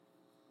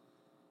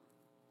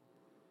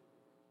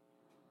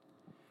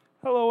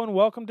Hello and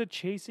welcome to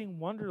Chasing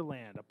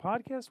Wonderland, a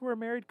podcast where a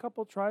married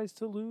couple tries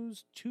to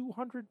lose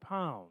 200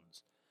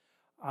 pounds.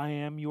 I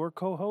am your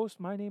co-host.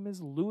 My name is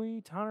Louie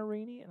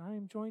Tonarini, and I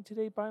am joined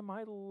today by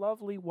my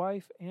lovely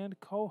wife and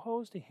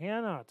co-host,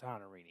 Hannah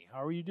Tonarini.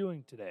 How are you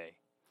doing today?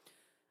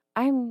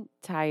 I'm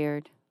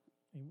tired,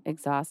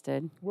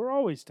 exhausted. We're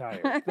always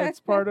tired. That's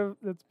part of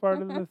the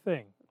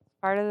thing.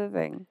 Part of the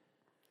thing.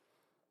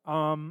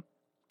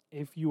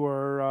 If you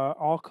are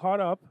all caught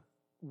up,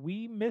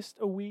 we missed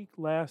a week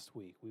last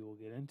week. We will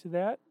get into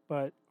that,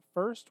 but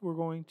first we're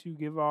going to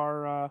give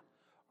our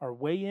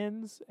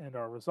weigh-ins and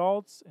our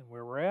results and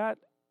where we're at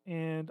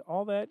and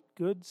all that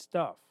good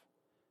stuff.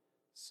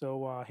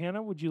 So,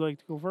 Hannah, would you like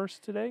to go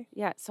first today?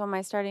 Yeah, so am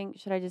I starting?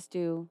 Should I just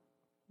do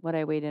what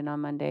I weighed in on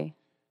Monday?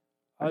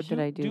 Or should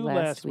I do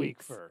last week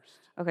week's? first?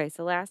 Okay,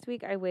 so last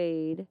week I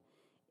weighed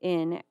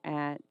in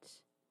at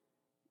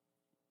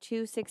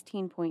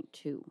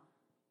 216.2.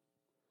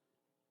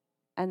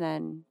 And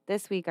then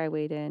this week I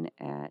weighed in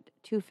at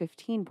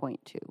 215.2.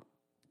 So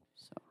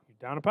You're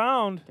down a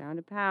pound. down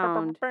a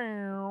pound.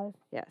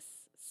 Yes.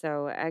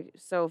 So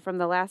from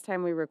the last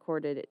time we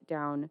recorded it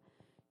down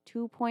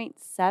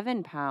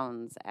 2.7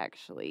 pounds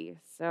actually.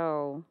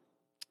 So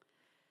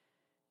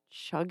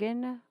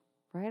chugging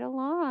right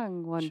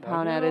along, 1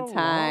 pound at a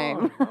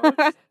time.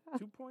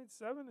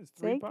 2.7 is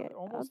Take pounds, it.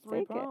 almost I'll 3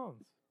 take it.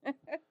 pounds.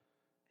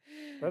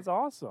 That's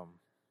awesome.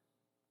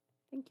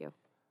 Thank you.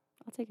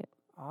 I'll take it.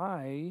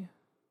 I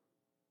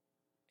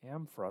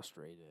am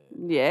frustrated.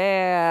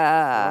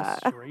 Yeah.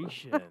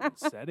 Frustration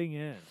setting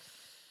in.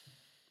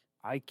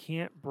 I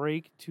can't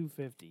break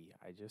 250.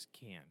 I just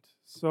can't.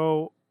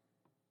 So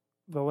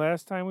the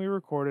last time we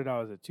recorded, I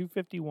was at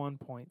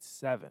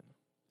 251.7.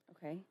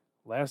 Okay.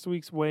 Last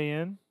week's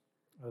weigh-in,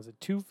 I was at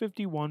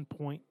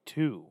 251.2.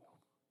 And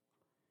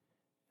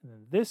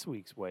then this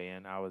week's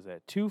weigh-in, I was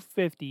at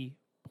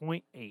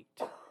 250.8.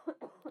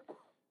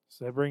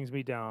 So that brings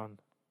me down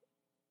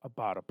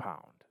about a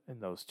pound in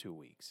those 2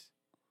 weeks.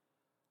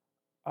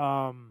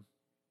 I've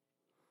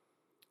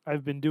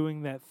been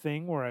doing that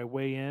thing where I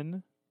weigh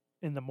in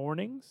the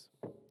mornings,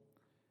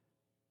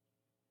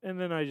 and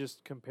then I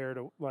just compare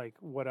to like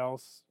what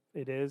else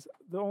it is.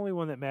 The only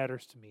one that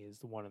matters to me is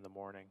the one in the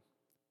morning.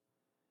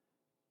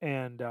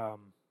 And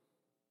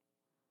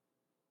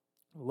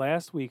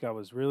last week I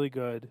was really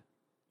good,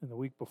 and the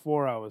week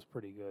before I was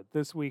pretty good.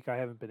 This week I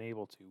haven't been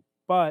able to,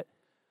 but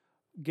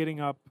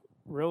getting up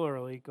real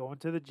early, going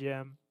to the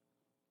gym,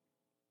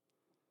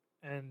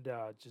 and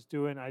I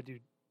do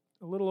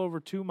a little over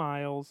 2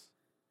 miles,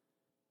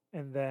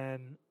 and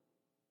then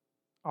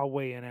I'll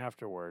weigh in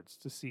afterwards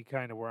to see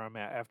kind of where I'm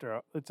at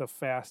after it's a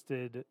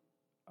fasted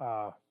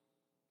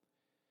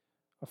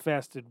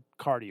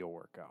cardio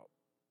workout.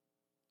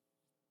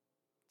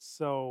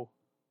 So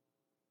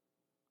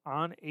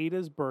on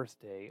Ada's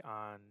birthday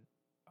on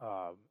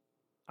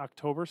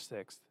October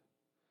 6th,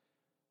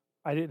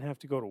 I didn't have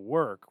to go to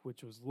work,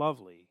 which was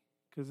lovely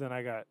because then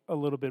I got a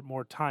little bit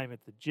more time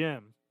at the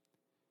gym.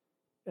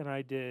 And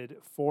I did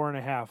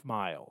 4.5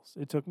 miles.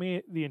 It took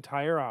me the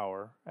entire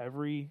hour.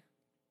 Every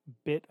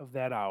bit of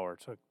that hour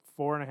took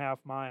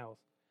 4.5 miles.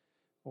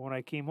 But when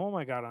I came home,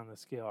 I got on the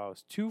scale. I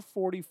was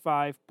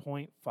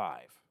 245.5.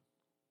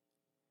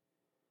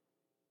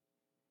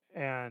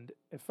 And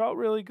it felt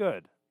really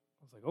good.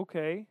 I was like,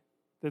 okay,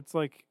 that's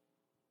like,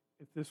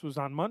 if this was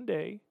on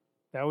Monday,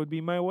 that would be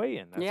my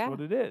weigh-in. That's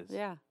what it is.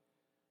 Yeah.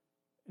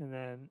 And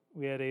then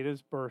we had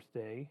Ada's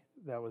birthday.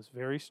 That was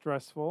very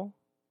stressful.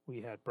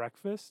 We had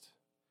breakfast.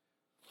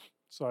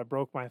 So I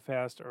broke my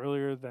fast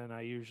earlier than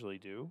I usually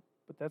do,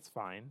 but that's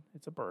fine.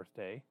 It's a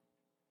birthday.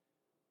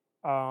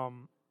 I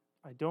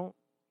don't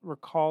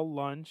recall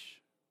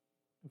lunch.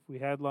 If we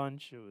had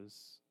lunch, it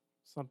was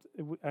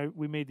something.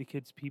 We made the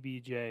kids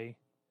PBJ.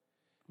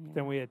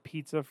 Then we had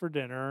pizza for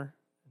dinner,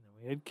 and then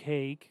we had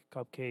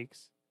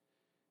cupcakes.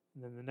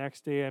 And then the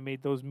next day I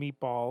made those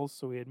meatballs.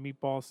 So we had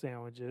meatball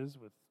sandwiches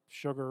with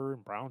sugar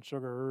and brown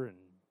sugar and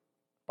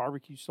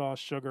barbecue sauce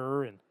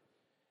sugar. And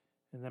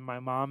then my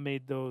mom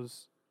made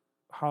those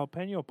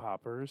jalapeno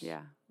poppers.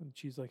 Yeah. And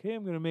she's like, hey,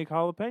 I'm going to make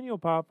jalapeno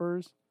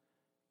poppers.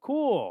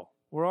 Cool.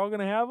 We're all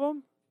going to have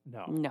them?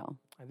 No.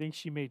 I think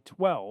she made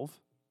 12.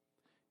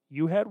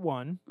 You had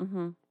 1.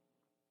 Mm-hmm.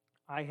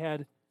 I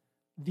had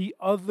the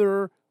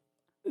other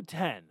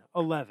 10,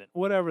 11,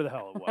 whatever the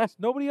hell it was.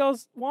 Nobody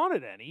else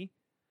wanted any.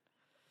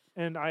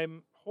 And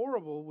I'm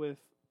horrible with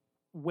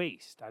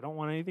waste. I don't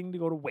want anything to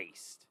go to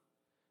waste.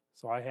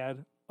 So I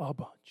had a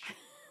bunch.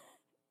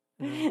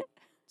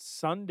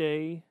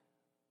 Sunday,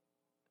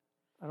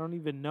 I don't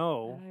even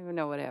know. I don't even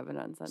know what happened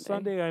on Sunday.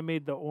 Sunday I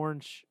made the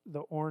orange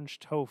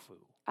tofu.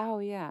 Oh,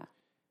 yeah.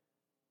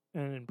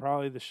 And then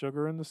probably the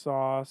sugar and the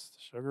sauce, the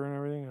sugar and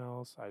everything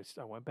else. I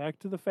went back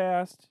to the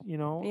fast,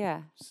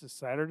 Yeah.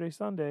 Saturday,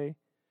 Sunday.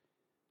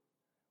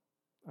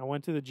 I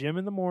went to the gym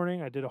in the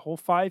morning. I did a whole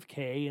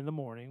 5K in the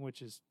morning,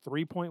 which is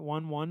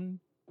 3.11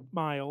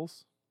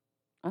 miles.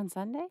 On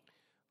Sunday?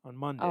 On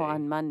Monday. Oh,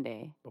 on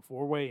Monday.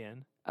 Before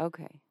weigh-in.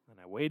 Okay. And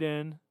I weighed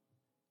in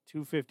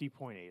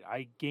 250.8.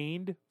 I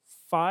gained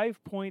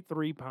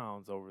 5.3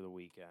 pounds over the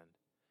weekend.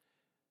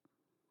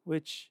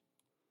 which,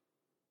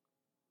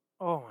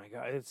 oh my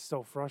God, it's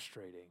so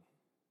frustrating.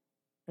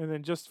 And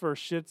then just for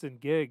shits and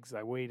gigs,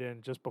 I weighed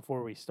in just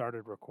before we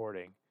started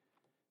recording.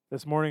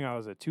 This morning I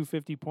was at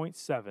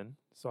 250.7,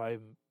 so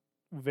I'm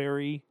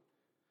very,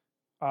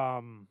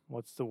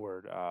 what's the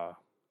word,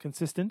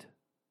 consistent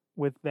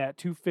with that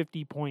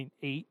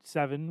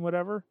 250.87,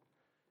 whatever.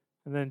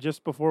 And then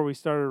just before we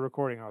started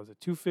recording, I was at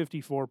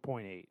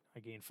 254.8. I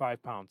gained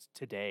 5 pounds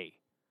today.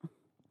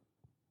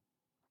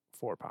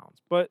 4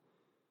 pounds. But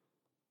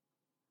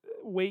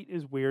weight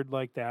is weird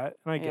like that,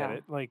 and I get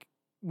it. Like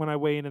when I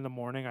weigh in the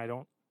morning, I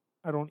don't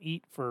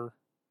eat for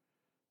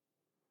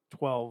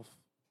 12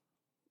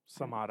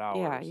 some odd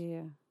hours.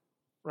 Yeah.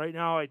 Right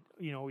now,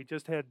 we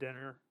just had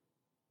dinner,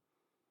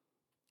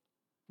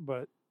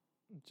 but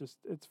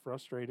it's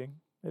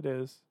frustrating. It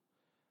is.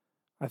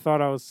 I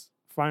thought I was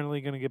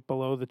finally going to get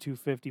below the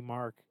 250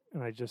 mark,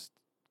 and I just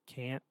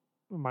can't.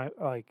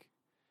 I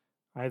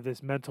have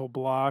this mental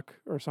block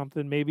or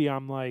something. Maybe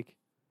I'm like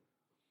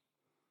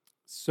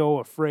so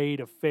afraid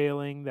of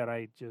failing that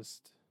I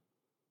just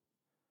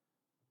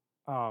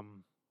how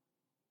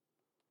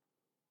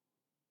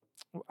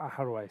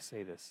do I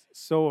say this?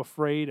 So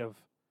afraid of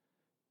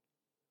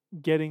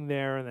getting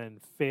there and then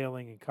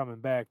failing and coming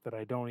back that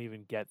I don't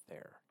even get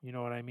there. You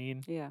know what I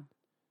mean? Yeah.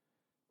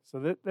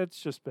 So that's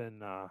just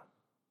been a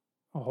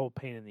whole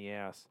pain in the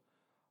ass.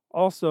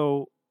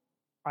 Also,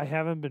 I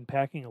haven't been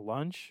packing a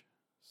lunch,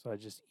 so I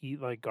just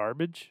eat like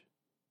garbage.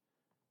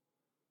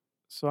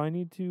 So I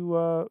need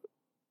to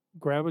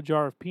grab a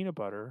jar of peanut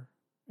butter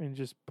and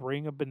just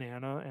bring a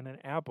banana and an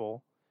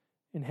apple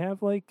and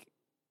have like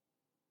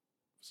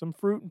some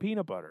fruit and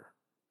peanut butter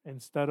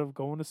instead of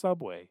going to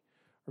Subway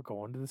or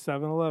going to the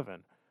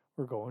 7-Eleven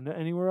or going to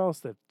anywhere else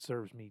that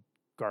serves me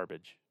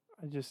garbage.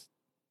 I just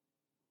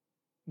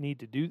need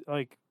to do,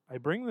 like, I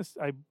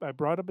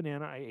brought a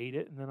banana, I ate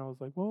it, and then I was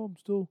like, well, I'm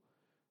still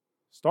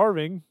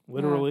starving,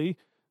 literally.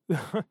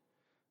 Yeah.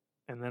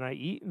 And then I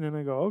eat, and then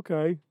I go,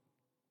 okay,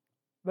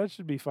 that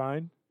should be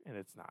fine. And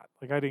it's not.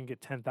 Like, I didn't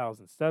get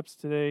 10,000 steps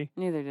today.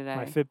 Neither did I.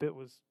 My Fitbit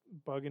was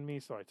bugging me,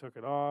 so I took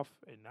it off.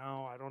 And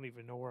now I don't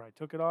even know where I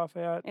took it off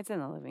at. It's in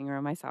the living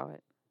room. I saw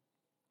it.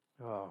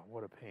 Oh,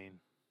 what a pain.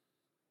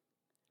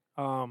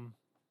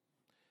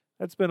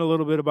 That's been a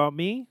little bit about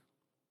me.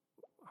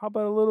 How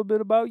about a little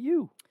bit about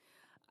you?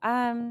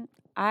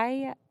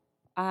 I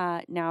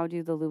now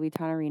do the Louie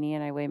Tonarini,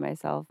 and I weigh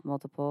myself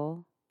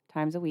multiple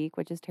times a week,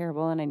 which is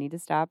terrible, and I need to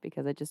stop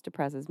because it just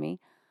depresses me.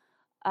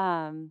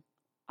 On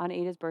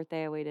Ada's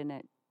birthday, I weighed in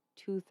at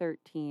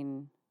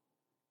 213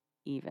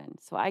 even.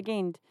 So I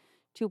gained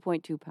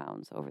 2.2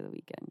 pounds over the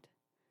weekend.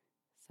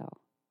 So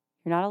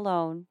you're not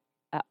alone.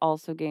 I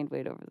also gained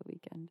weight over the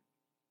weekend.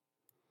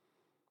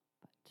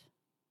 But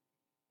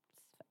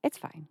it's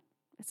fine.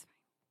 It's fine.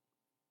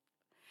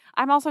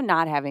 I'm also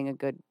not having a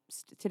good,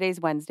 today's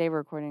Wednesday, we're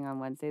recording on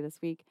Wednesday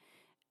this week.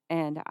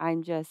 And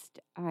it's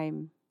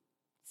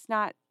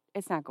not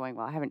going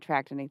well. I haven't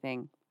tracked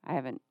anything. I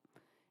haven't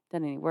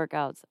done any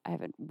workouts. I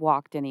haven't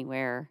walked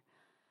anywhere.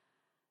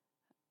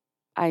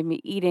 I'm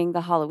eating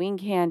the Halloween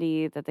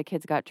candy that the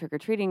kids got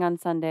trick-or-treating on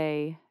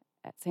Sunday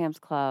at Sam's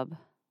Club.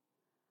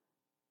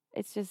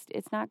 It's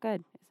not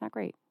good. It's not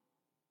great.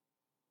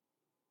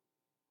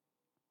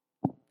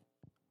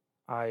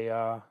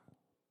 I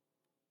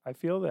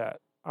feel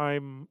that.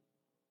 I'm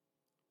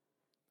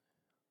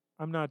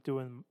not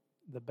doing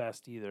the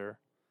best either.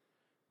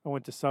 I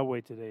went to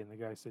Subway today, and the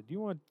guy said, "Do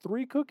you want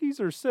 3 cookies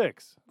or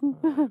 6?"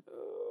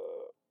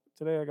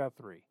 Today I got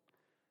 3.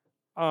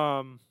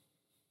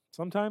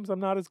 Sometimes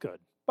I'm not as good,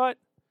 but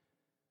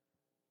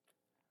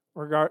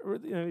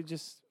it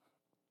just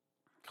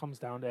comes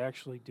down to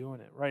actually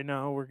doing it. Right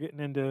now we're getting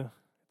into,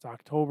 it's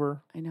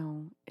October. I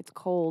know. It's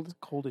cold. It's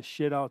cold as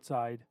shit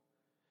outside.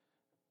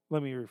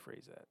 Let me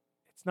rephrase that.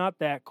 It's not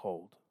that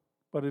cold,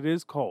 but it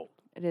is cold.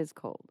 It is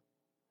cold.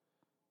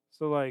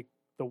 So like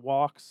the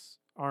walks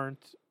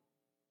aren't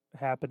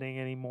happening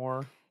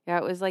anymore. Yeah,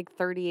 it was like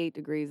 38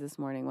 degrees this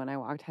morning when I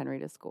walked Henry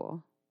to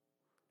school.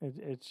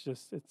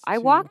 I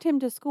walked him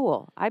to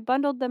school. I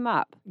bundled them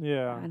up.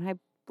 Yeah. And I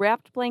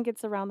wrapped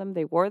blankets around them.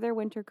 They wore their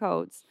winter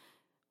coats.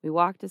 We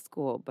walked to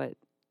school, but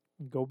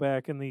go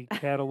back in the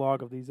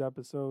catalog of these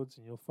episodes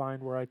and you'll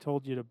find where I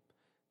told you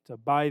to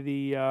buy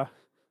the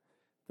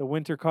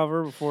winter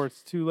cover before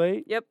it's too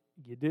late. Yep.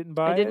 You didn't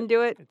buy it. I didn't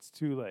do it. It's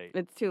too late.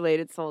 It's too late.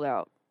 It's sold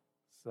out.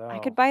 So I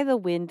could buy the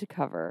wind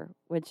cover,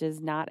 which is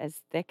not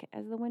as thick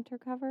as the winter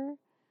cover.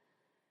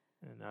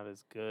 And not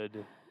as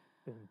good.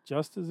 And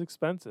just as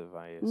expensive,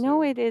 I assume.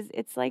 No, it is.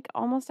 It's like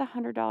almost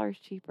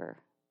 $100 cheaper.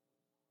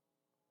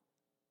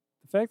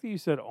 The fact that you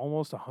said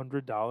almost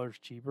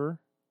 $100 cheaper,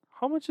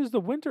 how much is the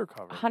winter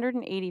cover?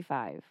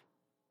 $185.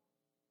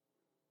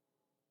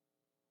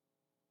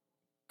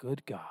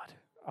 Good God.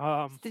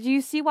 Did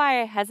you see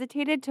why I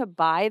hesitated to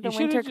buy the winter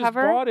cover? You should have just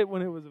bought it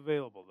when it was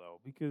available, though,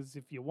 because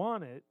if you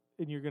want it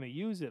and you're going to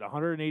use it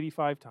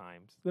 185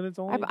 times, then it's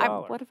only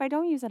 $1. What if I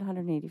don't use it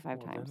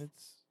 185 times? Then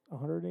it's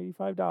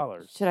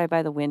 $185. Should I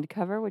buy the wind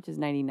cover, which is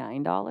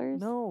 $99?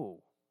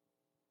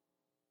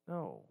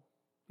 No,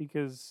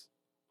 because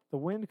the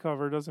wind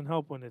cover doesn't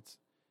help when it's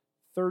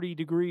 30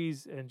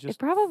 degrees and It just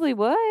probably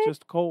would.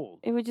 just cold.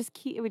 It would just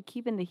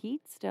keep in the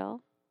heat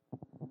still.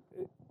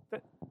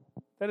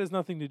 That has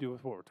nothing to do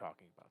with what we're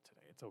talking about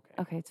today. It's okay.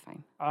 Okay, it's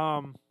fine.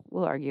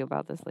 We'll argue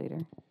about this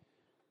later.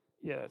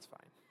 Yeah, that's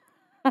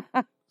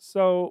fine.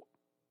 So,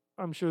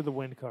 I'm sure the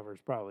wind cover is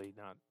probably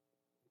not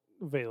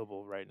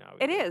available right now.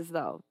 It either. is,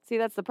 though. See,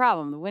 that's the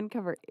problem. The wind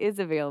cover is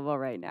available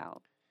right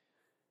now.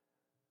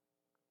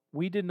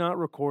 We did not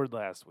record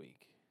last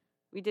week.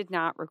 We did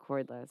not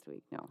record last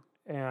week, no.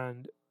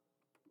 And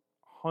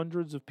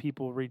hundreds of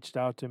people reached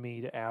out to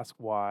me to ask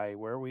why,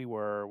 where we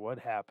were, what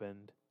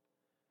happened.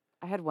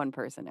 I had one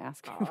person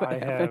ask me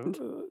what happened.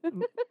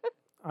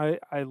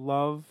 I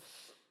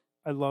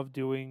love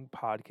doing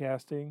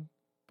podcasting,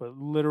 but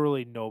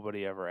literally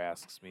nobody ever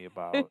asks me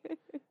about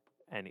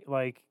any.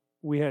 Like,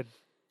 we had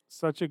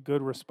such a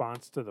good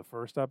response to the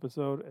first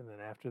episode, and then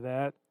after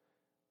that,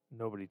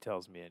 nobody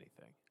tells me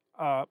anything.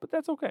 But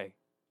that's okay.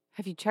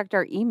 Have you checked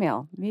our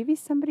email? Maybe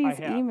somebody's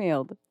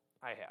emailed.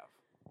 I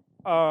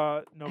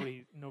have.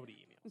 Nobody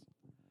emails.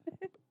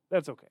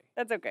 That's okay.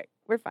 That's okay.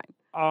 We're fine.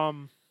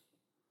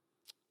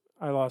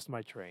 I lost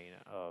my train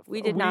of.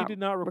 We did not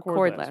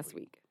record last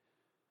week.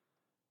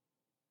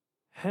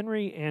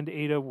 Henry and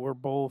Ada were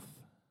both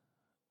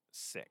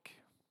sick.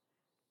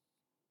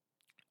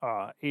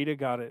 Ada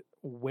got it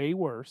way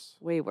worse.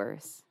 Way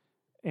worse.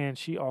 And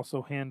she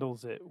also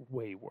handles it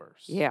way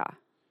worse. Yeah.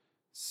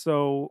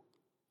 So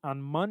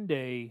on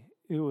Monday,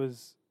 it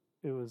was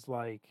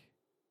like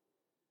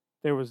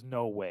there was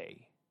no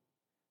way.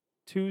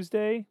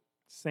 Tuesday,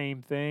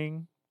 same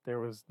thing. There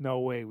was no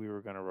way we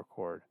were going to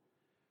record.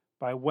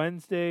 By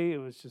Wednesday, it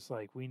was just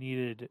like we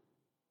needed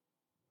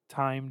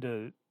time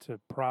to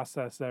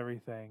process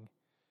everything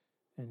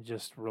and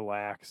just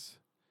relax.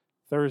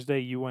 Thursday,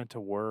 you went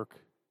to work,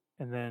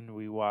 and then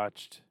we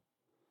watched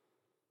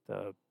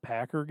the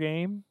Packer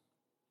game.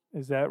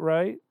 Is that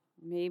right?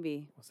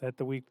 Maybe. Was that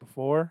the week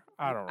before?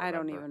 I don't remember. I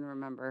don't even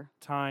remember.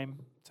 Time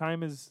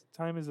is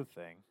a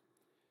thing.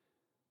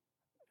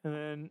 And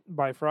then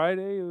by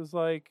Friday, it was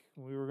like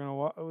we were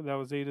gonna. That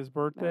was Ada's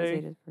birthday. That was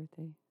Ada's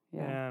birthday.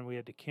 Yeah. And we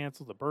had to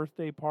cancel the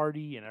birthday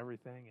party and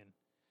everything, and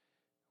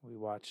we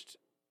watched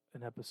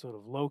an episode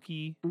of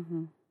Loki.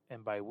 Mm-hmm.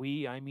 And by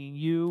we, I mean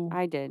you.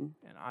 I did.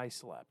 And I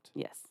slept.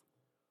 Yes.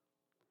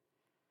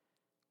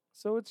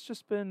 So it's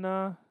just been.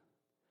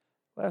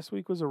 Last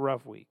week was a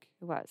rough week.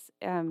 It was.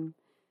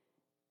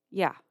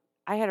 Yeah,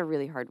 I had a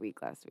really hard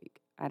week last week.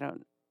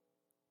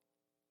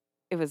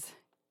 It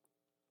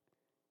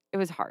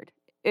was hard.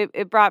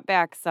 It brought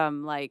back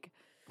some like,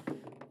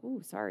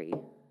 ooh, sorry,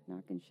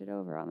 knocking shit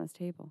over on this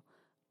table.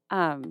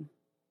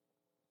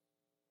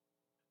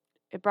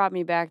 It brought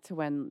me back to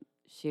when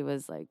she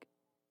was like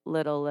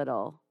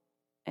little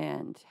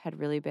and had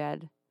really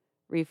bad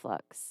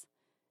reflux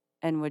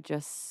and would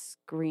just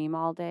scream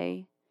all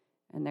day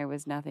and there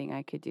was nothing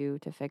I could do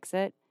to fix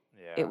it.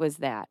 Yeah. It was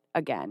that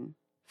again.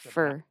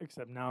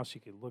 Except now she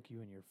could look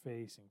you in your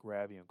face and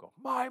grab you and go,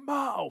 my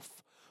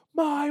mouth.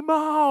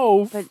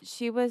 But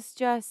she was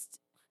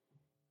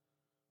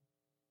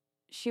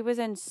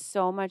in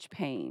so much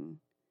pain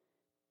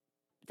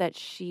that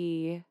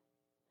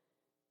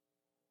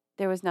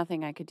there was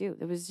nothing I could do.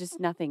 There was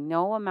just nothing.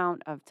 No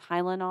amount of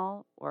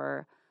Tylenol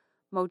or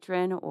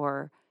Motrin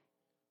or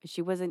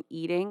she wasn't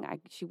eating.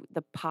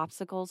 The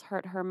popsicles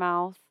hurt her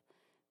mouth.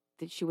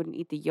 That she wouldn't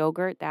eat the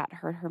yogurt. That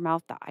hurt her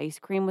mouth. The ice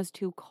cream was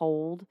too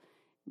cold.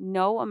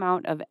 No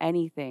amount of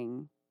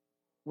anything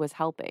was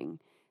helping.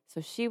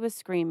 So she was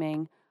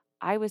screaming.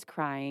 I was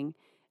crying.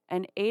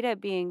 And Ada,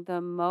 being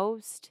the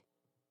most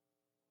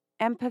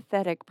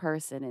empathetic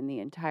person in the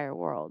entire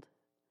world,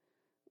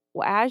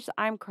 as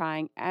I'm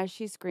crying, as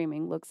she's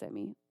screaming, looks at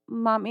me.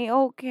 Mommy,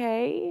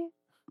 okay?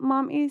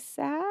 Mommy's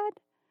sad?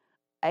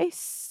 I'm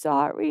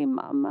sorry,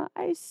 Mama.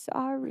 I'm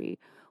sorry.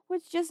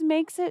 Which just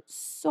makes it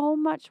so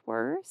much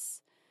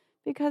worse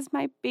because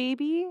my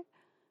baby,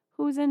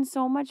 who's in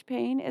so much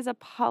pain, is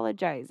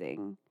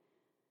apologizing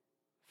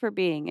for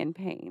being in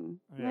pain.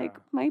 Yeah.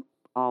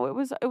 It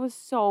was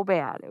so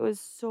bad. It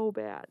was so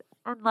bad.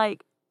 And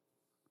like,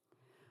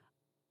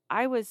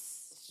 I was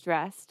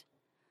stressed.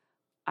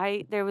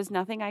 There was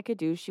nothing I could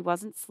do. She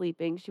wasn't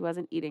sleeping. She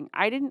wasn't eating.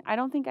 I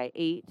don't think I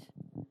ate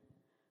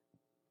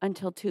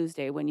until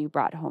Tuesday when you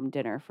brought home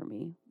dinner for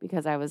me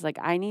because I was like,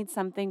 I need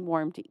something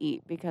warm to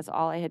eat because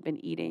all I had been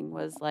eating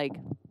was like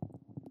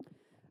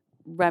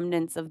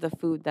remnants of the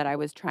food that I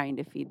was trying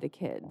to feed the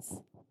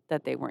kids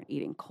that they weren't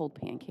eating. Cold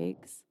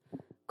pancakes,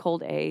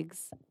 cold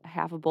eggs,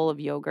 half a bowl of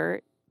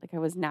yogurt. Like I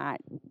was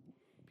not.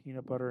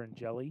 Peanut butter and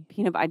jelly?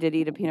 I did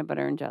eat a peanut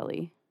butter and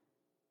jelly.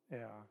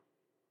 Yeah.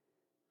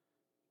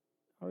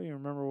 I don't even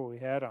remember what we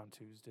had on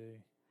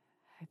Tuesday.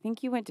 I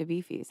think you went to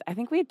Beefy's. I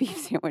think we had beef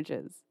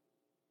sandwiches.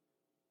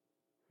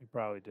 We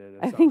probably did.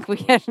 I think we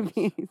had beef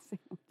sandwiches.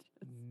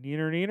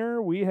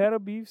 Neener, we had a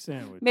beef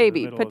sandwich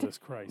Maybe, in the middle of this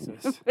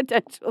crisis.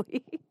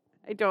 Potentially.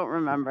 I don't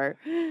remember.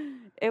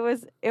 It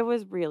was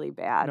really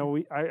bad. No,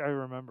 I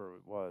remember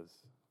it was.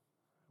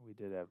 We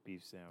did have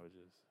beef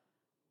sandwiches.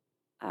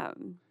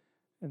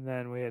 And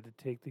then we had to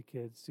take the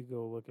kids to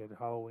go look at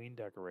Halloween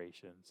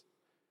decorations.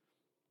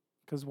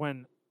 Because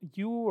when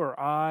you or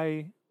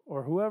I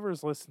or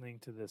whoever's listening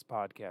to this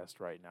podcast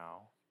right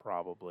now,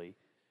 probably,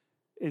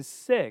 is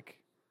sick,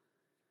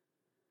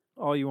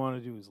 all you want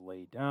to do is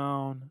lay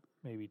down,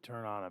 maybe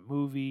turn on a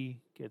movie,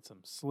 get some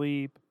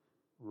sleep,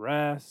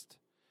 rest,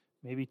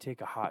 maybe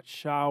take a hot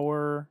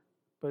shower,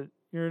 but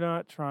you're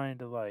not trying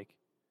to like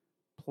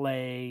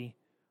play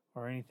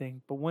or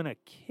anything. But when a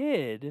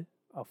kid,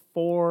 a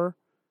 4,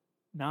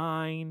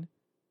 9,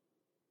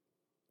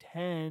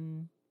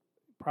 10,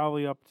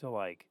 probably up to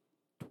like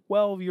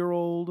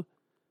 12-year-old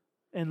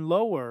and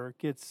lower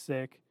gets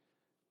sick,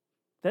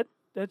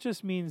 that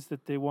just means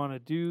that they want to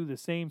do the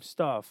same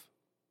stuff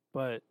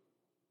but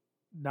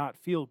not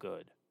feel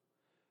good.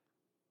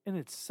 And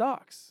it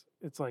sucks.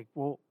 It's like,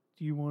 well,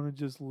 do you want to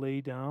just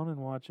lay down and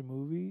watch a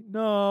movie?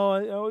 No,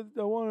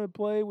 I want to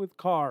play with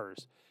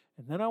cars.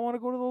 And then I want to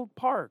go to the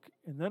park.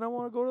 And then I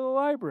want to go to the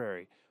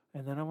library.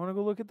 And then I want to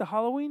go look at the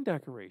Halloween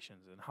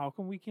decorations. And how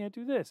come we can't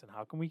do this? And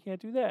how come we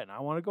can't do that? And I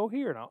want to go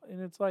here. And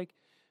it's like,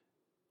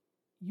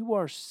 you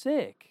are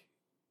sick.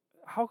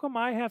 How come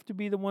I have to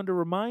be the one to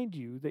remind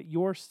you that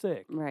you're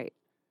sick? Right.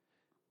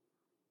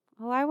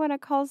 Well, I want to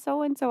call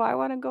so-and-so. I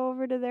want to go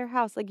over to their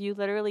house. Like, you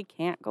literally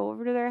can't go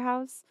over to their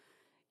house.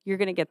 You're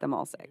going to get them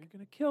all sick. You're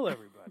going to kill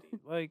everybody.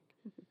 Like,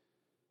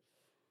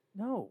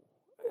 no.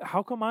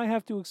 How come I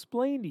have to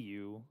explain to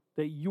you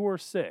that you're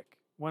sick?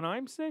 When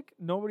I'm sick,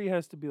 nobody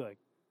has to be like,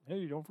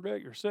 hey, don't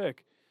forget you're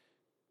sick.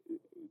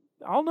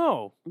 I'll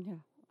know. Yeah,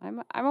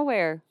 I'm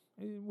aware.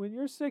 When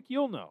you're sick,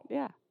 you'll know.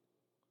 Yeah.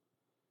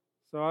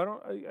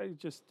 So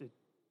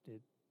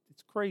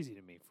it's crazy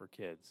to me for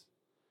kids.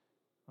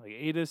 Like,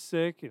 Ada's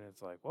sick, and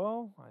it's like,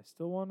 well, I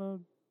still want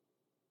to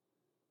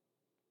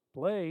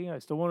play. I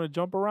still want to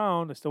jump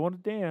around. I still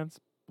want to dance.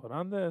 Put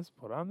on this,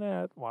 put on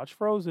that. Watch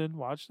Frozen.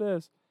 Watch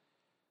this.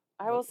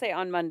 I will say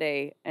on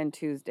Monday and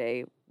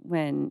Tuesday,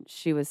 when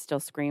she was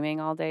still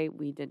screaming all day,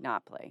 we did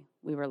not play.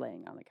 We were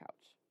laying on the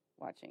couch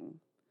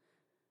watching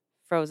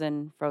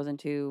Frozen, Frozen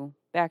 2,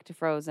 back to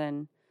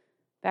Frozen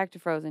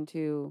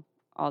 2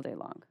 all day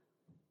long.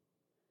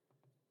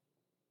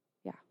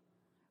 Yeah,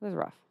 it was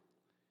rough.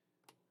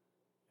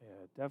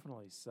 Yeah, it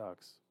definitely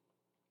sucks.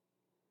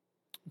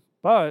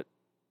 But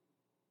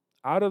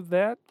out of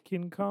that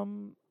can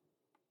come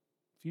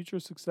future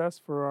success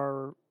for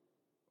our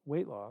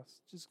weight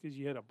loss. Just because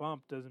you hit a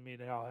bump doesn't mean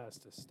it all has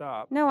to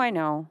stop. No, I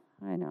know.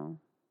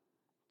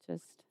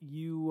 Just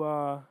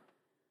you're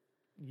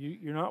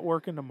not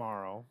working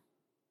tomorrow.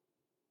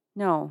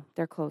 No,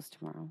 they're closed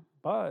tomorrow.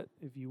 But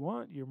if you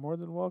want, you're more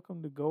than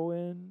welcome to go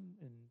in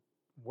and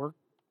work,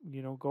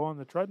 go on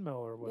the treadmill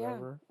or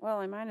whatever. Yeah. Well,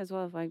 I might as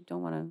well if I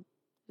don't want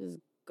to just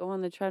go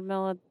on the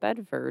treadmill at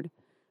Bedford.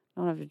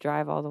 I don't have to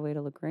drive all the way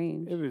to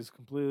LaGrange. It is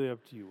completely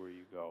up to you where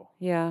you go.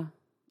 Yeah.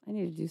 I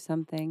need to do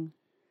something.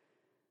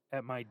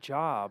 At my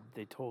job,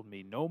 they told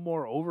me no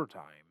more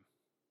overtime.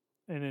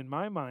 And in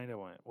my mind, I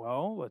went,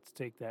 well, let's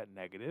take that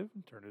negative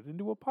and turn it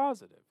into a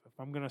positive. If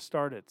I'm going to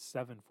start at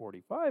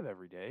 7:45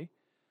 every day,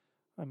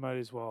 I might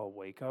as well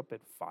wake up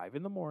at 5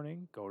 in the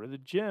morning, go to the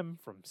gym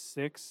from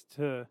 6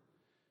 to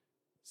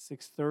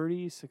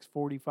 6:30,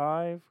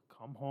 6:45,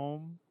 come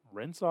home,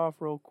 rinse off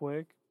real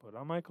quick, put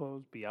on my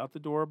clothes, be out the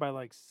door by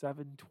like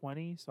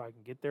 7:20 so I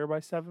can get there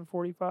by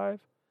 7:45.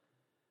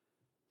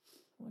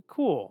 Like,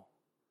 cool.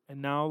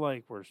 And now,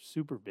 like, we're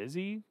super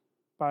busy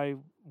by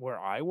where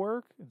I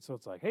work. And so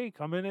it's like, hey,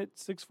 come in at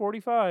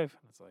 6:45.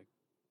 And it's like,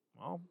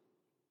 well,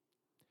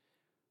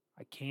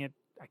 I can't.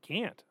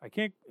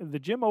 The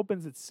gym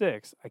opens at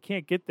 6. I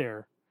can't get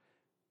there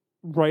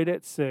right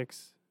at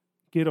 6,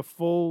 get a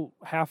full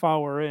half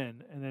hour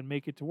in, and then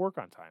make it to work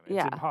on time.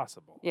 It's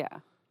impossible. Yeah.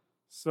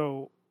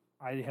 So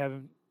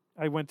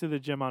I went to the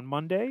gym on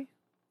Monday.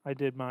 I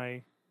did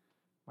my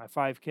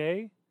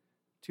 5K.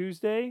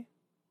 Tuesday,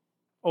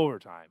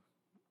 overtime.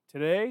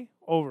 Today,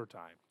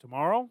 overtime.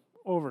 Tomorrow,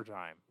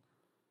 overtime.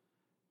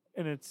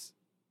 And it's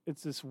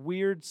this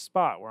weird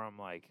spot where I'm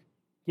like,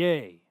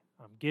 yay,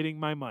 I'm getting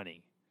my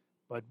money.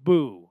 But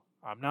boo,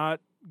 I'm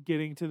not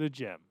getting to the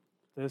gym.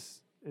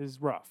 This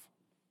is rough.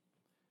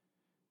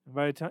 And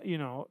by the time,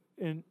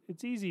 and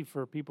it's easy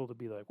for people to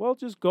be like, well,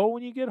 just go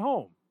when you get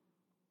home.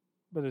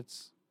 But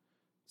that's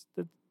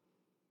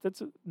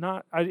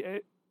not,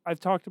 I've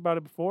talked about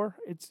it before.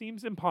 It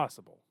seems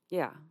impossible.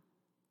 Yeah.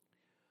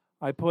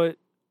 I put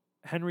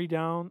Henry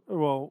down.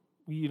 Well,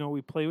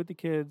 we play with the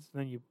kids.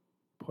 Then you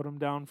put them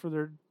down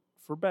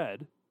for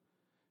bed,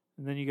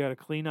 and then you got to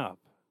clean up,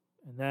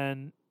 and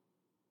then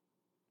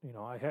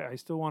I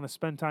still want to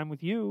spend time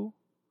with you.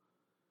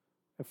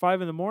 At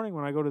 5 in the morning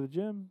when I go to the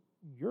gym,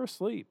 you're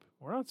asleep.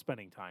 We're not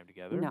spending time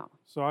together. No.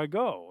 So I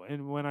go,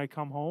 and when I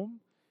come home,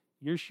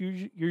 you're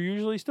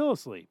usually still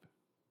asleep.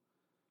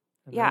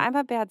 And yeah, I'm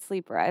a bad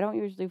sleeper. I don't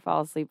usually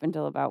fall asleep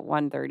until about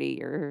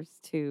 1:30 or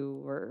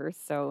 2 or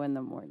so in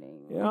the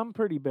morning. Yeah, I'm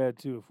pretty bad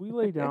too. If we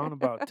lay down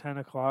about 10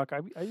 o'clock,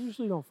 I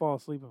usually don't fall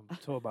asleep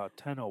until about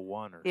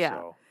 10:01 or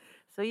so.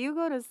 So you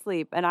go to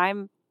sleep, and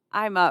I'm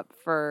up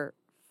for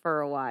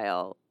a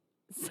while.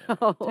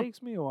 So It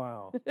takes me a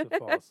while to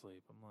fall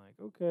asleep. I'm like,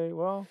 okay,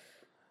 well,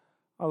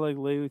 I'll like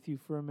lay with you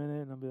for a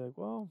minute, and I'll be like,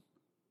 well,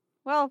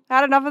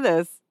 had enough of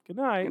this. good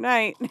night. Good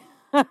night.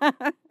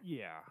 I'm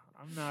Yeah,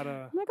 I'm not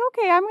a. like,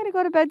 okay, I'm going to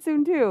go to bed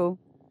soon too.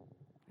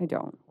 I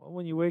don't. Well,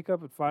 when you wake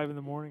up at 5 a.m.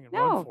 and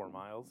No. run 4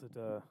 miles,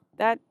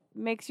 That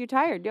makes you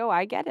tired. No,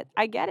 I get it.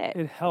 I get it.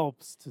 it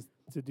helps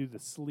to do the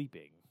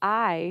sleeping.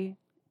 I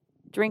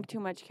drink too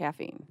much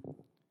caffeine.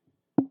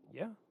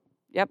 Yeah.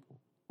 Yep.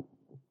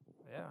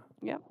 Yeah.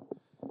 Yep.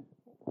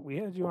 We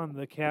had you on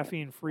the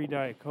caffeine-free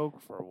Diet Coke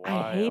for a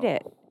while. I hate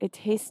it. It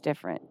tastes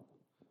different.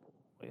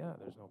 Well, yeah,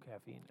 there's no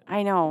caffeine in it.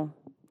 I know.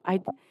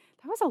 That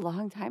was a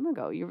long time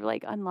ago. You were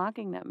like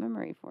unlocking that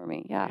memory for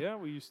me. Yeah. Yeah,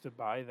 we used to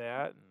buy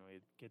that, and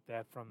we'd get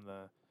that from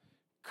the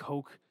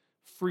Coke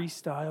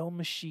Freestyle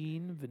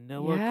machine,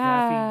 vanilla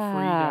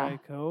caffeine-free Diet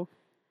Coke.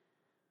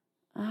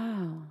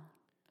 Oh,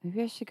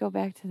 maybe I should go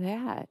back to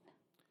that.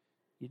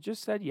 You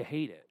just said you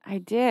hate it. I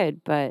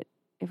did, but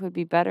it would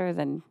be better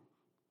than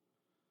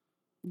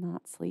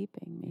not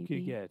sleeping, maybe. You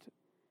could get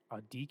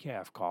a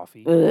decaf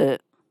coffee. Ugh.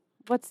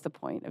 What's the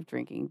point of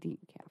drinking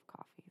decaf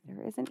coffee?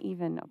 There isn't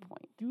even a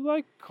point. You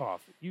like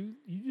coffee. You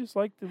just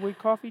like the way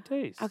coffee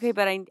tastes. Okay,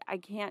 but I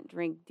can't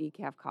drink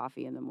decaf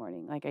coffee in the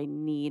morning. Like, I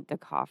need the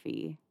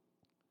coffee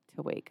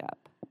to wake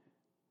up.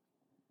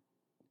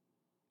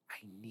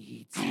 I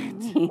need I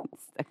need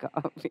the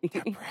coffee.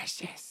 the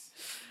precious.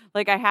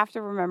 Like, I have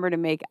to remember to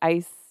make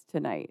ice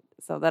tonight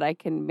so that I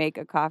can make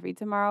a coffee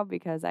tomorrow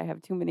because I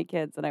have too many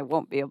kids and I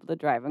won't be able to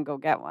drive and go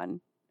get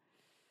one.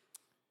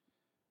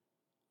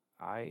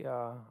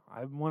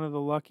 I'm one of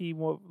the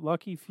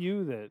lucky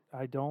few that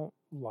I don't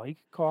like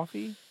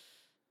coffee.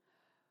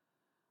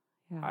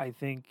 Yeah. I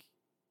think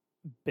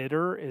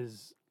bitter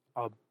is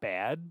a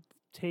bad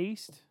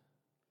taste.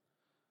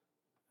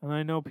 And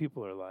I know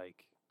people are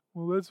like,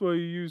 well, that's why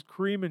you use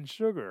cream and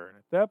sugar. And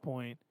at that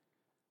point,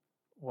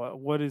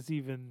 what is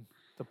even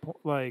the point?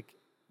 Like,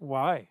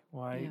 why?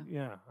 Why?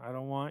 Yeah, I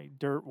don't want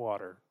dirt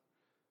water.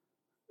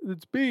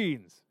 It's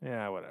beans.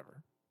 Yeah,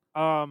 whatever.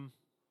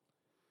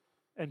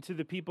 And to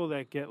the people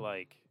that get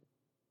like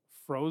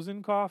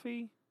frozen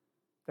coffee,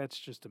 that's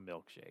just a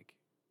milkshake.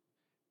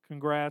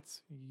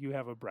 Congrats, you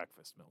have a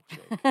breakfast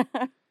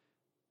milkshake.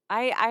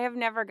 I have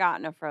never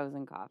gotten a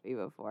frozen coffee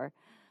before.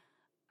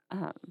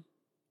 But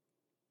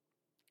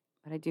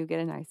I do get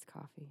a nice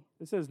coffee.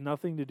 This has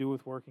nothing to do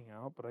with working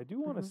out, but I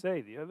do want to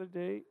say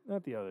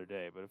not the other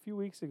day, but a few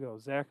weeks ago,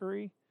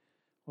 Zachary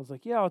was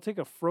like, yeah, I'll take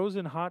a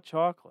frozen hot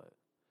chocolate.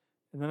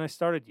 And then I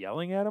started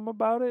yelling at him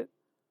about it,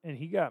 and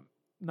he got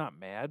not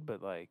mad,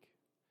 but like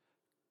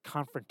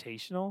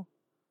confrontational.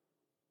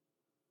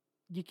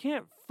 You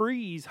can't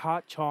freeze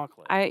hot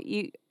chocolate.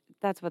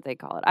 That's what they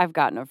call it. I've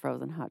gotten a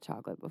frozen hot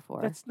chocolate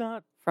before. That's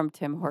not from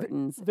Tim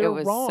Hortons. It they're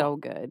was wrong. So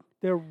good.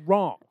 They're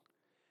wrong.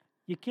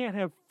 You can't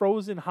have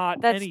frozen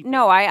hot anything.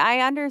 No, I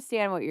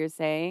understand what you're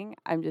saying.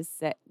 I'm just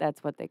saying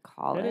that's what they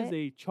call it. That is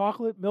a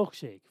chocolate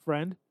milkshake,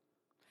 friend.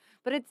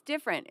 But it's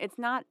different. It's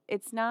not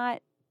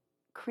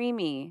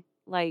creamy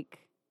like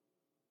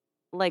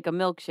a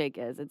milkshake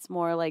is. It's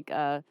more like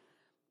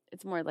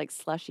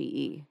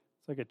slushy-y.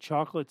 It's like a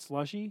chocolate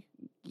slushy.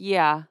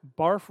 Yeah.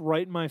 Barf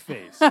right in my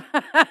face.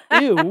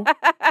 Ew.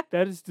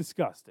 That is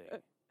disgusting.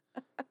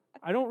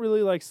 I don't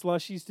really like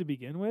slushies to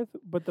begin with,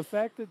 but the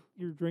fact that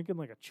you're drinking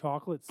like a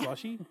chocolate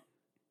slushy,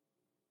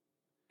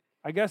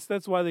 I guess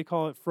that's why they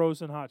call it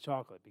frozen hot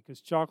chocolate, because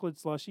chocolate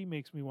slushy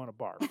makes me want to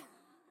barf.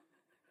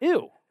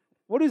 Ew.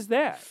 What is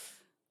that?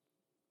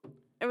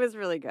 It was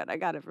really good. I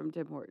got it from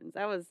Tim Hortons.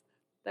 That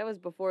was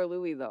before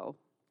Louie, though.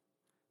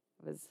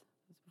 It was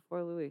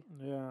before Louie.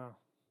 Yeah.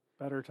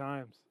 Better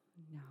times.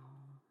 No.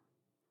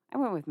 I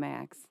went with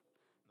Max.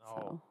 No.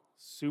 So.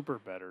 Super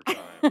better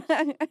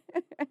times.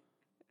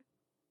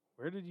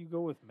 Where did you go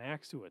with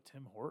Max to a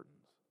Tim Hortons?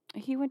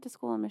 He went to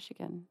school in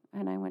Michigan,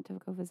 and I went to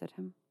go visit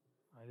him.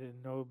 I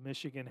didn't know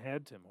Michigan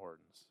had Tim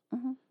Hortons.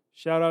 Mm-hmm.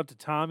 Shout out to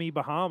Tommy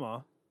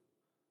Bahama.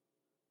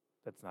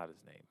 That's not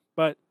his name.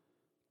 But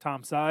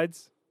Tom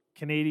Sides,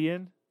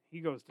 Canadian,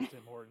 he goes to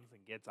Tim Hortons and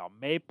gets a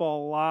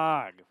maple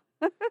log.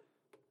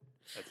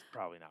 That's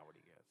probably not what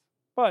he gets.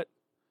 But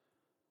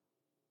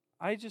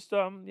I just,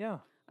 yeah.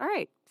 All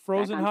right.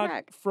 Frozen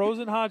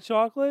hot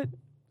chocolate,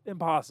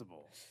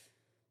 impossible.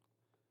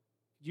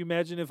 Could you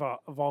imagine if a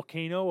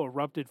volcano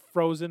erupted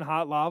frozen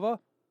hot lava?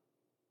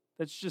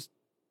 That's just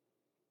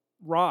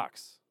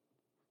rocks.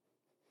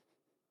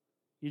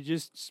 You're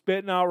just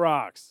spitting out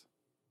rocks.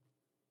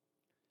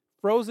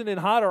 Frozen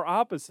and hot are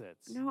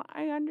opposites. No,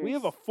 I understand. We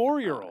have a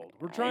 4-year-old.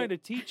 We're trying to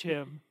teach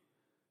him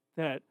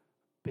that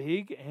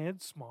big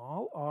and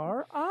small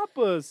are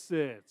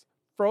opposites.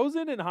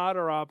 Frozen and hot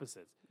are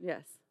opposites.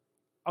 Yes.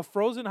 A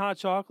frozen hot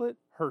chocolate,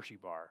 Hershey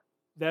bar.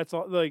 That's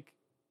all. Like,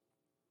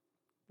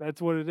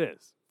 that's what it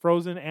is.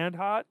 Frozen and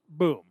hot,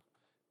 boom.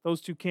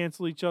 Those two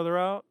cancel each other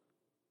out.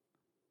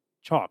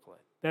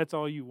 Chocolate. That's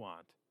all you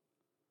want.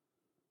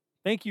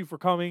 Thank you for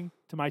coming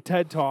to my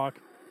TED Talk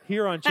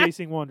here on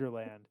Chasing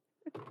Wonderland.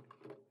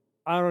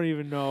 I don't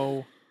even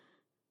know.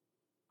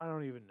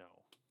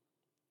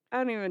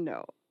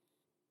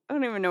 I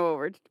don't even know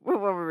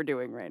what we're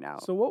doing right now.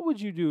 So what would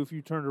you do if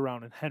you turned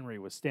around and Henry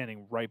was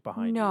standing right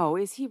behind you? No,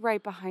 is he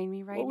right behind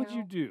me right now? What would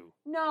you do?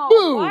 No.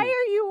 Boo! Why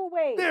are you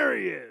awake? There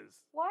he is.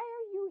 Why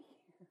are you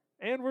here?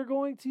 And we're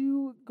going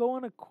to go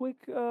on a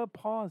quick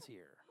pause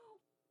here.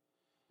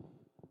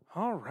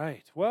 All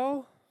right.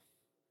 Well,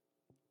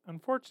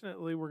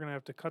 unfortunately, we're going to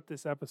have to cut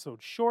this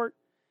episode short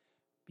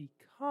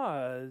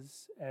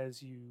because,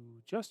 as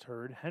you just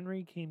heard,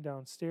 Henry came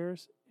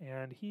downstairs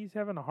and he's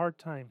having a hard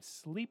time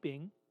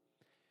sleeping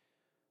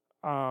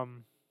for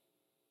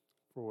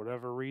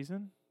whatever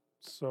reason.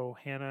 So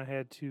Hannah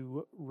had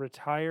to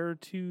retire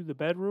to the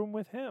bedroom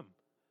with him.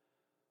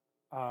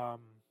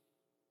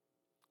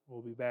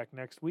 We'll be back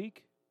next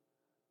week.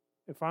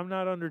 If I'm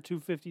not under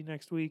 250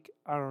 next week,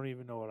 I don't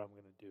even know what I'm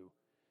going to do.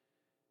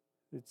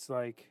 It's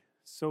like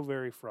so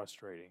very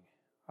frustrating.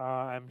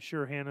 I'm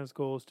sure Hannah's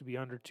goal is to be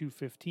under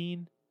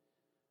 215.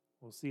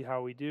 We'll see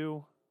how we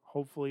do.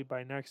 Hopefully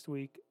by next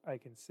week, I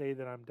can say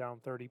that I'm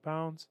down 30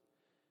 pounds.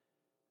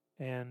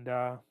 And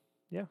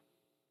yeah.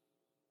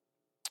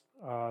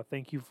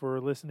 Thank you for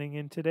listening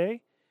in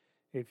today.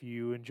 If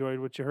you enjoyed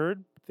what you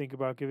heard, think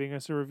about giving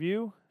us a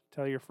review.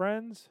 Tell your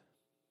friends.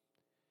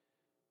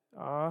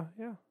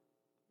 Yeah.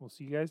 We'll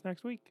see you guys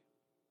next week.